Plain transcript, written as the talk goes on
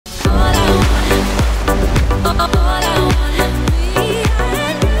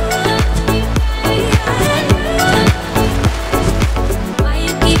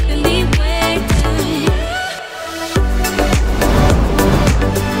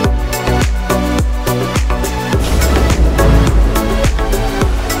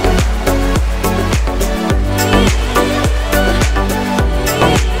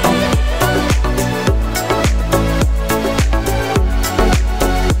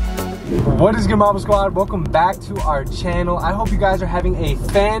What is good, Mama Squad? Welcome back to our channel. I hope you guys are having a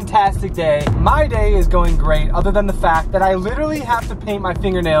fantastic day. My day is going great, other than the fact that I literally have to paint my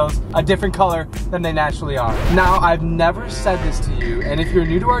fingernails a different color than they naturally are. Now, I've never said this to you, and if you're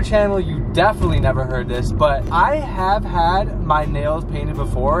new to our channel, you definitely never heard this, but I have had my nails painted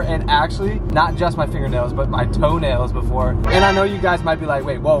before, and actually, not just my fingernails, but my toenails before. And I know you guys might be like,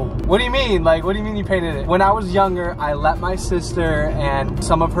 wait, whoa, what do you mean? Like, what do you mean you painted it? When I was younger, I let my sister and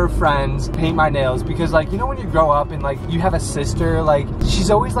some of her friends paint my nails because, like, you know when you grow up and like you have a sister, like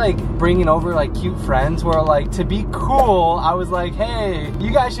she's always like bringing over like cute friends where, like, to be cool, I was like, hey,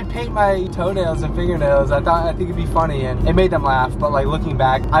 you guys should paint my toenails and fingernails. I think it'd be funny, and it made them laugh. But like looking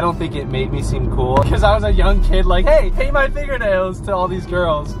back, I don't think it made me seem cool because I was a young kid like, hey, paint my fingernails to all these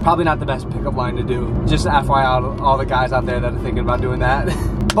girls. Probably not the best pickup line to do. Just FYI all the guys out there that are thinking about doing that.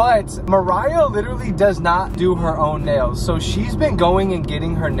 But Mariah literally does not do her own nails. So she's been going and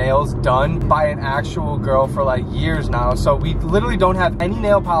getting her nails done by an actual girl for like years now. So we literally don't have any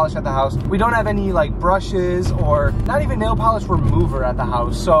nail polish at the house. We don't have any like brushes or not even nail polish remover at the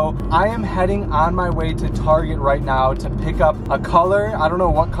house. So I am heading on my way to Target right now to pick up a color. I don't know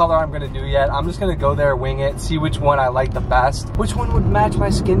what color I'm gonna do yet. I'm just gonna go there, wing it, see which one I like the best. Which one would match my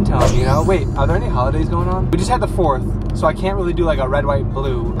skin tone, you know? Wait, are there any holidays going on? We just had the 4th, so I can't really do like a red, white,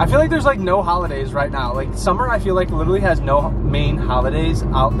 blue. I feel like there's like no holidays right now. Like summer, I feel like literally has no main holidays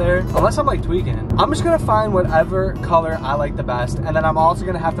out there unless I'm like tweaking. I'm just gonna find whatever color I like the best, and then I'm also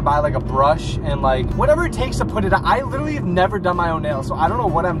gonna have to buy like a brush and like whatever it takes to put it on. I literally have never done my own nails, so I don't know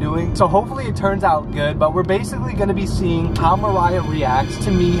what I'm doing. So hopefully it turns out good, but we're basically gonna be seeing how Mariah reacts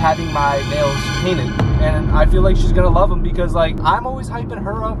to me having my nails painted. And I feel like she's gonna love them because like I'm always hyping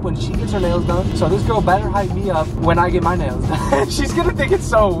her up when she gets her nails done. So this girl better hype me up when I get my nails done. She's gonna think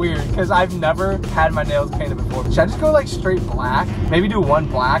it's so weird because I've never had my nails painted before. Should I just go like straight black? Maybe do one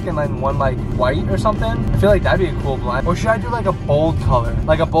black and then one like white or something? I feel like that'd be a cool blend. Or should I do like a bold color?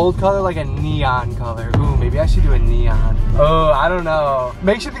 Like a bold color, like a neon color. Ooh, maybe I should do a neon. Oh, I don't know.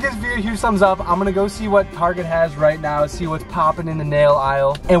 Make sure to give this video a huge thumbs up. I'm gonna go see what Target has right now, see what's popping in the nail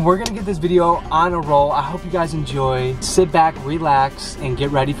aisle. And we're gonna get this video on a roll. I hope you guys enjoy. Sit back, relax, and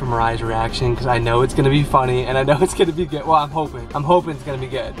get ready for Mariah's reaction because I know it's gonna be funny and I know it's gonna be good. Well, I'm hoping it's gonna be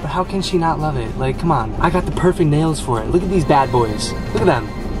good. But how can she not love it? Like, come on. I got the perfect nails for it. Look at these bad boys. Look at them.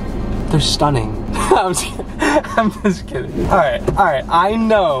 They're stunning. I'm just kidding. All right. I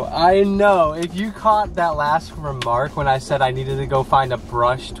know. If you caught that last remark when I said I needed to go find a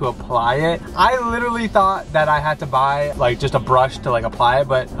brush to apply it, I literally thought that I had to buy like just a brush to like apply it,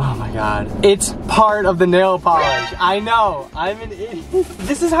 but oh my God. It's part of the nail polish. I know, I'm an idiot.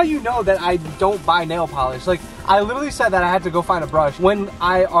 This is how you know that I don't buy nail polish. Like, I literally said that I had to go find a brush when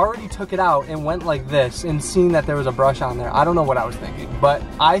I already took it out and went like this and seeing that there was a brush on there. I don't know what I was thinking, but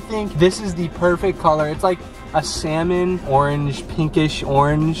I think this is the perfect color. It's like a salmon orange, pinkish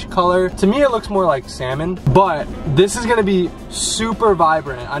orange color. To me, it looks more like salmon, but this is gonna be super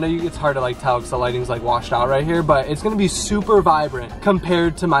vibrant. I know it's hard to like tell because the lighting's like washed out right here, but it's gonna be super vibrant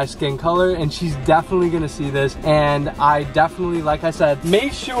compared to my skin color, and she's definitely gonna see this. And I definitely, like I said,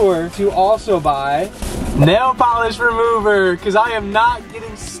 make sure to also buy nail polish remover because I am not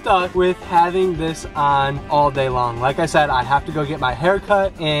getting stuck with having this on all day long. Like I said, I have to go get my hair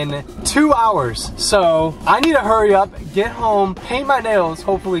cut in 2 hours, so I need to hurry up, get home, paint my nails,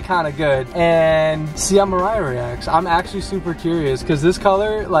 hopefully kind of good, and see how Mariah reacts. I'm actually super curious because this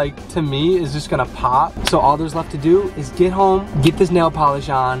color, like, to me is just gonna pop. So all there's left to do is get home, get this nail polish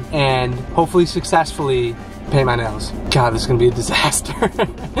on, and hopefully successfully paint my nails. God, this is gonna be a disaster.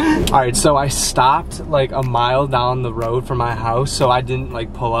 All right, so I stopped like a mile down the road from my house, so I didn't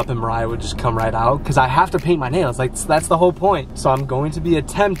like pull up and Mariah would just come right out because I have to paint my nails. Like, that's the whole point. So I'm going to be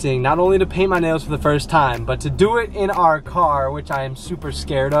attempting not only to paint my nails for the first time, but to do it in our car, which I am super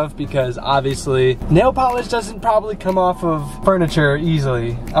scared of because obviously nail polish doesn't probably come off of furniture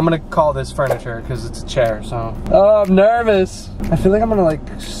easily. I'm gonna call this furniture because it's a chair, so. Oh, I'm nervous. I feel like I'm gonna like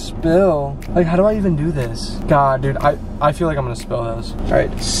spill. Like, how do I even do this? God, dude, I feel like I'm gonna spill this. All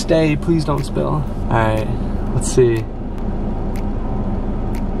right, stay, please don't spill. All right, let's see.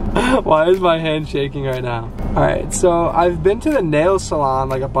 Why is my hand shaking right now? All right, so I've been to the nail salon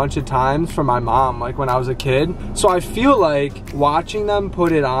like a bunch of times for my mom, like when I was a kid. So I feel like watching them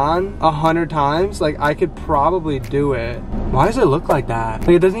put it on 100 times, like I could probably do it. Why does it look like that?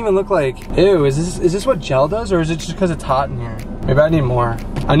 Like, it doesn't even look like, ew, is this what gel does, or is it just because it's hot in here? Maybe I need more.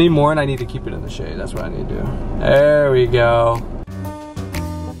 I need more and I need to keep it in the shade. That's what I need to do. There we go.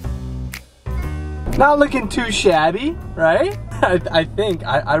 Not looking too shabby, right? I think.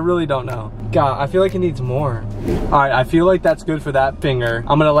 I really don't know. God, I feel like it needs more. All right, I feel like that's good for that finger.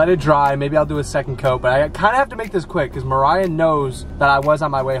 I'm gonna let it dry. Maybe I'll do a second coat, but I kind of have to make this quick because Mariah knows that I was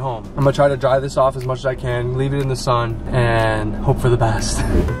on my way home. I'm gonna try to dry this off as much as I can, leave it in the sun, and hope for the best.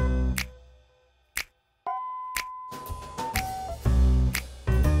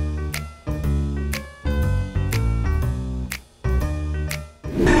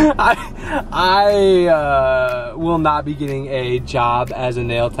 I will not be getting a job as a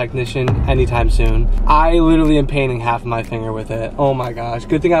nail technician anytime soon. I literally am painting half of my finger with it. Oh my gosh.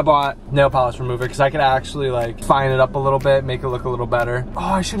 Good thing I bought nail polish remover because I could actually like fine it up a little bit, make it look a little better. Oh,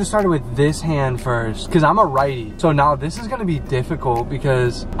 I should have started with this hand first because I'm a righty. So now this is going to be difficult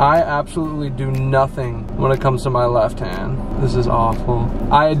because I absolutely do nothing when it comes to my left hand. This is awful.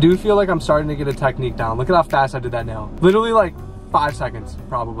 I do feel like I'm starting to get a technique down. Look at how fast I did that nail. Literally like 5 seconds,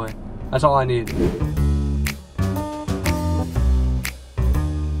 probably. That's all I need.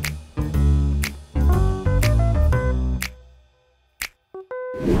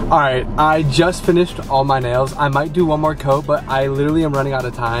 All right, I just finished all my nails. I might do one more coat, but I literally am running out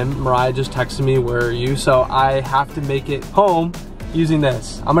of time. Mariah just texted me, where are you? So I have to make it home using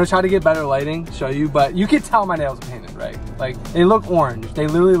this. I'm gonna try to get better lighting, show you, but you can tell my nails are painted, right? Like, they look orange. They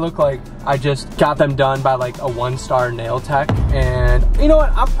literally look like I just got them done by like a 1-star nail tech. And you know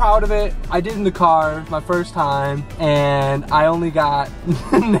what? I'm proud of it. I did in the car my first time, and I only got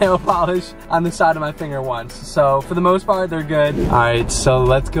nail polish on the side of my finger once. So for the most part, they're good. All right, so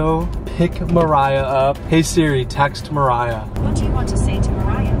let's go pick Mariah up. Hey Siri, text Mariah. What do you want to say to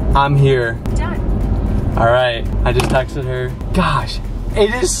Mariah? I'm here. Done. All right, I just texted her. Gosh,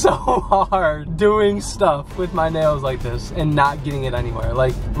 it is so hard doing stuff with my nails like this and not getting it anywhere.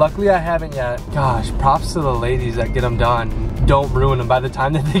 Like, luckily I haven't yet. Gosh, props to the ladies that get them done. Don't ruin them by the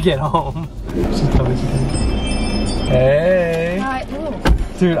time that they get home. Hey. Hi.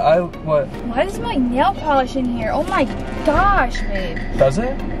 Ooh. Dude, what? Why is my nail polish in here? Oh my gosh, babe. Does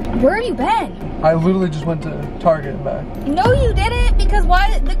it? Where have you been? I literally just went to Target and back. No, you didn't, because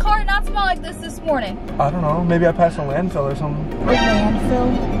why did the car not smell like this morning? I don't know. Maybe I passed a landfill or something. A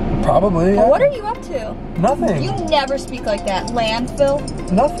landfill? Probably, yeah. Well, what are you up to? Nothing. You never speak like that. Landfill?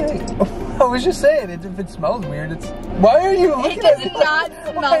 Nothing. I was just saying, if it smells weird, it's... Why are you looking at me? It does not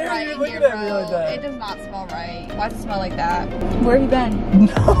smell right in here, bro. Like It does not smell right. Why does it smell like that? Where have you been?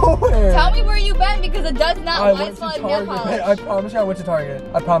 Nowhere. Tell me where you've been, because it does not. I Why went smell to like nail Target. polish? I promise you I went to Target.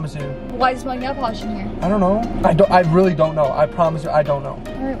 I promise you. Why does it smell like nail polish in here? I don't know. I really don't know. I promise you I don't know.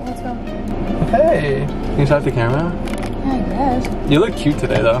 Alright, well, let's go. Hey. Can you start the camera? I guess. You look cute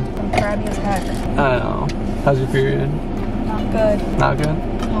today though. I'm crabby as heck. I know. How's your period? Not good. Not good?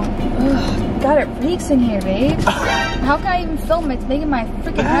 Oh. Ugh, God, it reeks in here, babe. How can I even film it? It's making my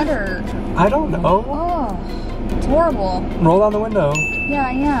freaking head hurt. I don't know. Oh, it's horrible. Roll down the window. Yeah,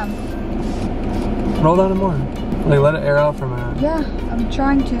 I am. Roll down it more. Like, let it air out for a minute. Yeah, I'm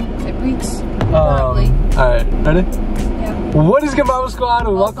trying to. It reeks horribly. Alright, ready? Yeah. What is good, Mama Squad?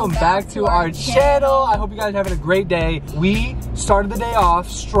 Welcome back to our channel. I hope you guys are having a great day. We started the day off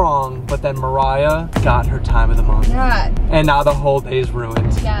strong, but then Mariah got her time of the month. Yeah. And now the whole day is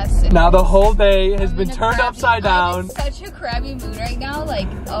ruined. Yes. Now the whole day has been turned upside down. I'm in such a crabby mood right now. Like,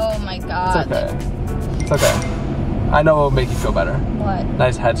 oh my God. It's okay. It's okay. I know it will make you feel better. What?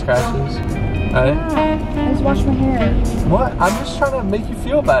 Nice head scratches. Right? Yeah, I just washed my hair. What? I'm just trying to make you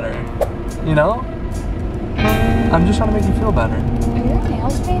feel better. You know? I'm just trying to make you feel better. Are your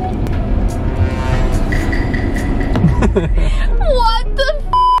nails painted? What the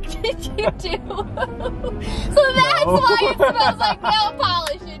f did you do? So that's why it smells like nail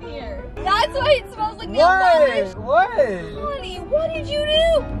polish in here. That's why it smells like nail polish. What? Honey, what did you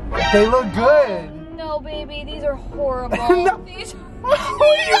do? They look good. No, baby, these are horrible. No. These What do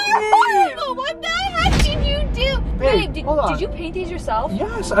you are horrible. What the heck did you do? Babe, Babe, hold on. did you paint these yourself?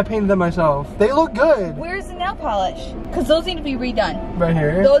 Yes, I painted them myself. They look good. Where's the nail polish? Because those need to be redone. Right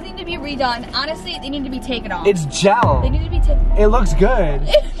here. Those need to be redone. Honestly, they need to be taken off. It's gel. They need to be taken off. It looks good.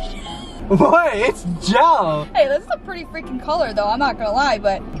 What? It's gel. Hey, this is a pretty freaking color, though. I'm not gonna lie,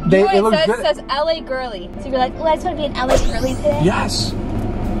 but It you know what looks it good. says? It says LA girly. So you're like, oh, I just want to be an LA girly today. Yes.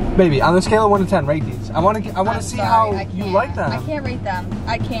 Baby, on the scale of 1 to 10, rate these. I want to see how you like them. I can't rate them.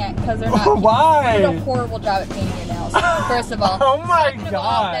 I can't, because they're not. Why? You did a horrible job at painting your nails. First of all. Oh my Second of God.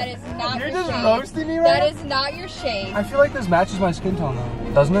 all, that is not You're your just shade. roasting me right now? That is not your shade. I feel like this matches my skin tone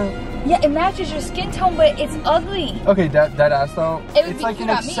though, doesn't it? Yeah, it matches your skin tone, but it's ugly. Okay, that ass though. It would It's be like cute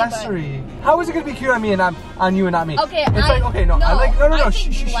an on me, accessory. How is it gonna be cute on me and on you and not me? Okay, it's like okay, no, I like no. I Shh,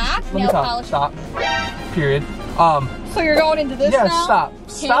 think shh, shh, black Let me nail talk. polish. Stop. Period. So you're going into this yeah, now? stop.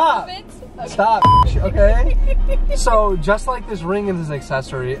 Can't Stop. move it? Stop, okay? So, just like this ring and this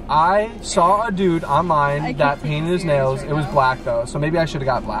accessory, I saw a dude online that painted his nails. It was black though, so maybe I should have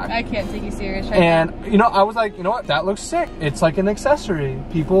got black. I can't take you serious right now. And, you know, I was like, you know what? That looks sick. It's like an accessory.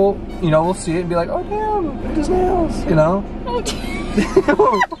 People, you know, will see it and be like, oh, damn, look at his nails, you know? What?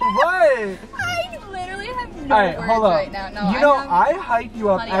 I literally have no Alright, words hold up. right now. No, you know, I hype you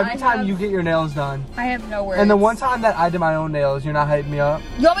up honey, every time you get your nails done. I have no words. And the one time that I did my own nails, you're not hyping me up?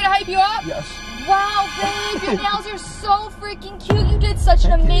 You want me to hype you up? Yes. Wow, babe, your nails are so freaking cute. You did such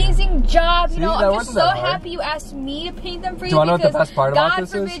an amazing job. You know, I'm just so happy you asked me to paint them for you. Do you want to know what the best part about this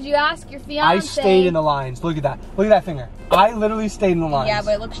is? God forbid you ask your fiancé. I stayed in the lines. Look at that. Look at that finger. I literally stayed in the lines. Yeah,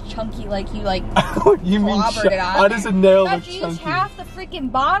 but it looks chunky like you like you mean it on. How does a nail look chunky? You chunky? used half the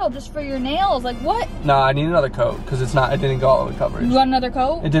freaking bottle just for your nails. Like what? No, I need another coat because it's not. It didn't go all the coverage. You want another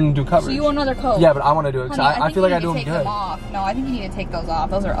coat? It didn't do coverage. So you want another coat? Yeah, but I want to do it because I feel like I do them take good. Them off. No, I think you need to take those off.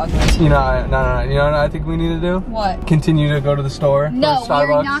 Those are ugly. You know, no. You know what I think we need to do? What? Continue to go to the store. No, Starbucks.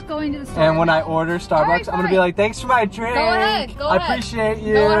 we're not going to the store. And when I order Starbucks, right, I'm gonna be like, "Thanks for my drink. Go ahead. Go ahead. I appreciate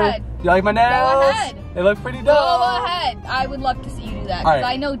you. Go ahead. You like my nails? Go ahead. They look pretty dope. Go ahead. I would love to see you do that. Because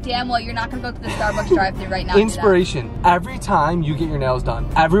I know damn well you're not going to go to the Starbucks drive-thru right now. Inspiration. Every time you get your nails done,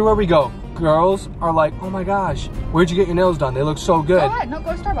 everywhere we go, girls are like, oh my gosh, where'd you get your nails done? They look so good. Go ahead. No,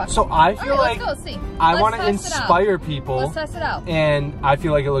 go to Starbucks. So I feel like let's go see. I want to inspire people. Let's test it out. And I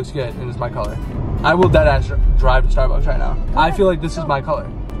feel like it looks good and it's my color. I will deadass drive to Starbucks right now. I feel like this is my color.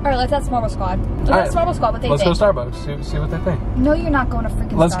 All right, let's ask Marble Squad. Let's ask Marble Squad what they think. Let's go Starbucks. See what they think. No, you're not going to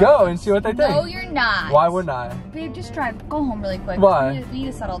freaking Let's Starbucks. go and see what they think. No, you're not. Why wouldn't I? Babe, just drive. Go home really quick. Why? We need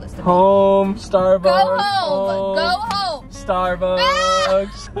to settle this debate. Home, Starbucks. Go home. Go home.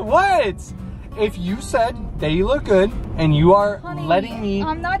 Starbucks. What? If you said they look good and you are letting me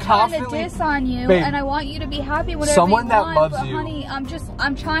I'm not trying to diss on you, babe, and I want you to be happy whatever someone you want, that loves but you. honey,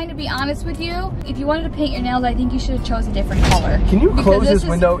 I'm trying to be honest with you. If you wanted to paint your nails, I think you should have chose a different color. Can you close this is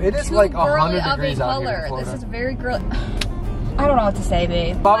window? It is like 100 girly degrees of a out here in color. Florida. This is very girly. I don't know what to say,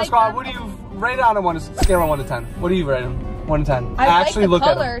 babe. Baba Squad, what do you rate it on a scale of 1 to 10? What do you rate them? 1 to 10. I actually like the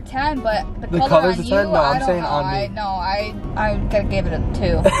look color, at 10, but the color color's on a you, 10? No, I'm I don't saying know. on me. I gotta give it a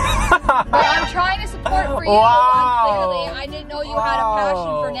 2. But I'm trying to support for you. Clearly, I didn't know you had a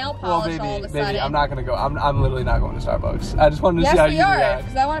passion for nail polish all of a sudden. Baby, I'm not gonna go. I'm literally not going to Starbucks. I just wanted to see how you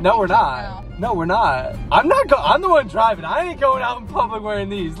react. No, we're not. No, we're not. I'm the one driving. I ain't going out in public wearing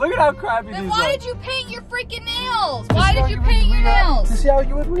these. Look at how crappy these look. Then why did you paint your freaking nails? Why did you paint your nails? To see how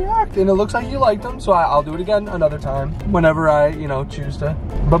you would react. And it looks like you liked them, so I'll do it again another time. Whenever I, you know, choose to.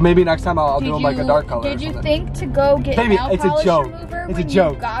 But maybe next time I'll do them like a dark color. Did you think to go get nail polish remover when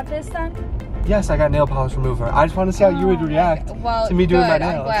you got this done? Yes, I got nail polish remover. I just want to see how you would react to me doing my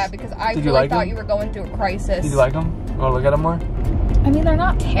nails. I'm glad because I really thought you were going through a crisis. Did you like them? You want to look at them more? I mean, they're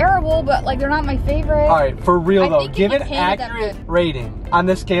not terrible, but like they're not my favorite. All right, for real though, give an accurate rating on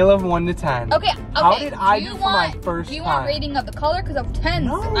the scale of 1 to 10. Okay. How did I do for my first time? Do you want rating of the color? Because of 10,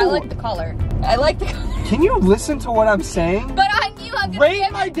 I like the color. I like the color. Can you listen to what I'm saying? But I'm gonna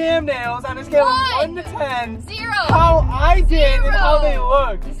rate my damn nails on a scale of 1 to 10. 0. How I did and how they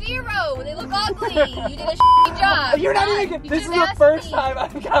look. 0. They look ugly. You did a shitty job. You're not even. This is the first time I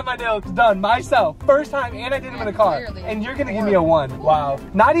got my nails done myself. First time, and I did them in a car. And you're gonna give me a 1. Wow.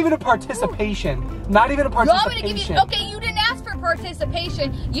 Not even a participation. Not even a participation. You want me to give you? Okay, you didn't ask for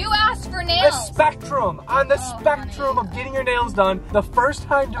participation. You asked for nails. The spectrum. On the spectrum of getting your nails done. The first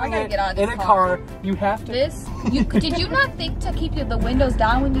time doing it in a car, you have to. Did you not think to keep the windows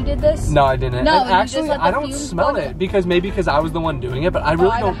down when you did this? No, I didn't. No, and actually, I don't smell it because I was the one doing it, but I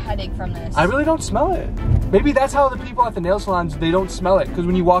really don't. I have a headache from this. I really don't smell it. Maybe that's how the people at the nail salons, they don't smell it because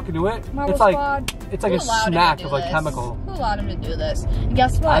when you walk into it, it's like a snack of like chemical. Who allowed him to do this? And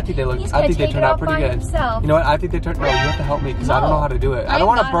guess what? I think they turned out pretty good. You know what? I think they turned. No, you have to help me because I don't know how to do it. I don't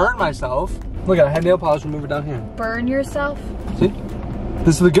want to burn myself. Look at I had nail polish remover down here. Burn yourself? See?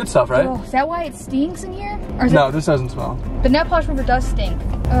 This is the good stuff, right? Oh, is that why it stinks in here? Or no, this doesn't smell. The nail polish remover does stink.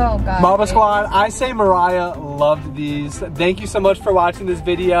 Oh god. Mama Squad, I say Mariah loved these. Thank you so much for watching this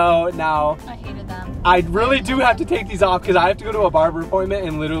video. Now, I hated them. I really do have to take these off because I have to go to a barber appointment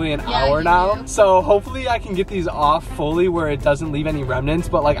in literally an hour now. So hopefully I can get these off fully where it doesn't leave any remnants.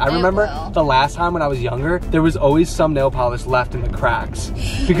 But like I remember the last time when I was younger, there was always some nail polish left in the cracks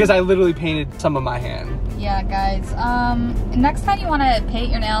because I literally painted some of my hand. Yeah, guys. Next time you want to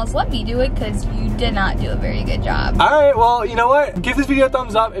paint your nails, let me do it because you did not do a very good job. All right, well, you know what? Give this video a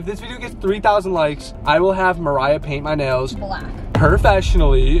thumbs up. If this video gets 3,000 likes, I will have Mariah paint my nails. Black.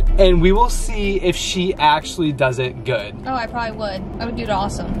 professionally, and we will see if she actually does it good. Oh, I probably would. I would do it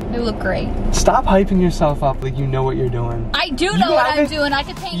awesome. It would look great. Stop hyping yourself up like you know what you're doing. I do know what I'm doing. I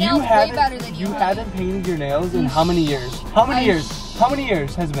can paint nails way better than you. You haven't painted your nails in how many years? How many years? How many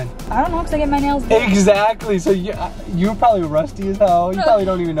years has it been? I don't know, because I get my nails done. Exactly. So you're probably rusty as hell. You probably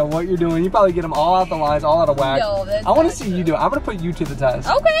don't even know what you're doing. You probably get them all out the lines, all out of whack. No, that's I want to see you do it. I'm going to put you to the test.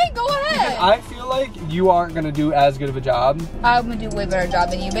 Okay, go ahead. I feel like you aren't going to do as good of a job. I'm going to do a way better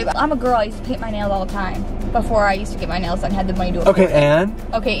job than you, babe. I'm a girl. I used to paint my nails all the time. Before I used to get my nails done, I had the money to do it. Okay, and?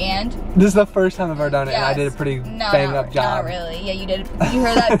 Okay, and? This is the first time I've ever done it, and I did a pretty banged up job. Not really. Yeah, you did. You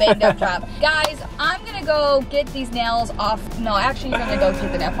heard that banged up job. Guys, I'm going to go get these nails off. No, actually, you're going to go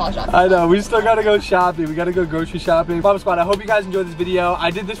take the nail polish off. I know. We still got to go shopping. We got to go grocery shopping. Mom Squad, I hope you guys enjoyed this video.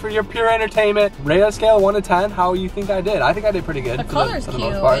 I did this for your pure entertainment. Rate on a scale of 1 to 10. How you think I did? I think I did pretty good. The color's cute.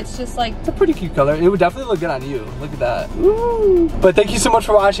 It's just like... It's a pretty cute color. It would definitely look good on you. Look at that. Ooh. But thank you so much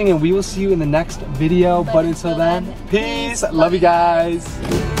for watching, and we will see you in the next video. But until then, peace. Love you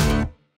guys.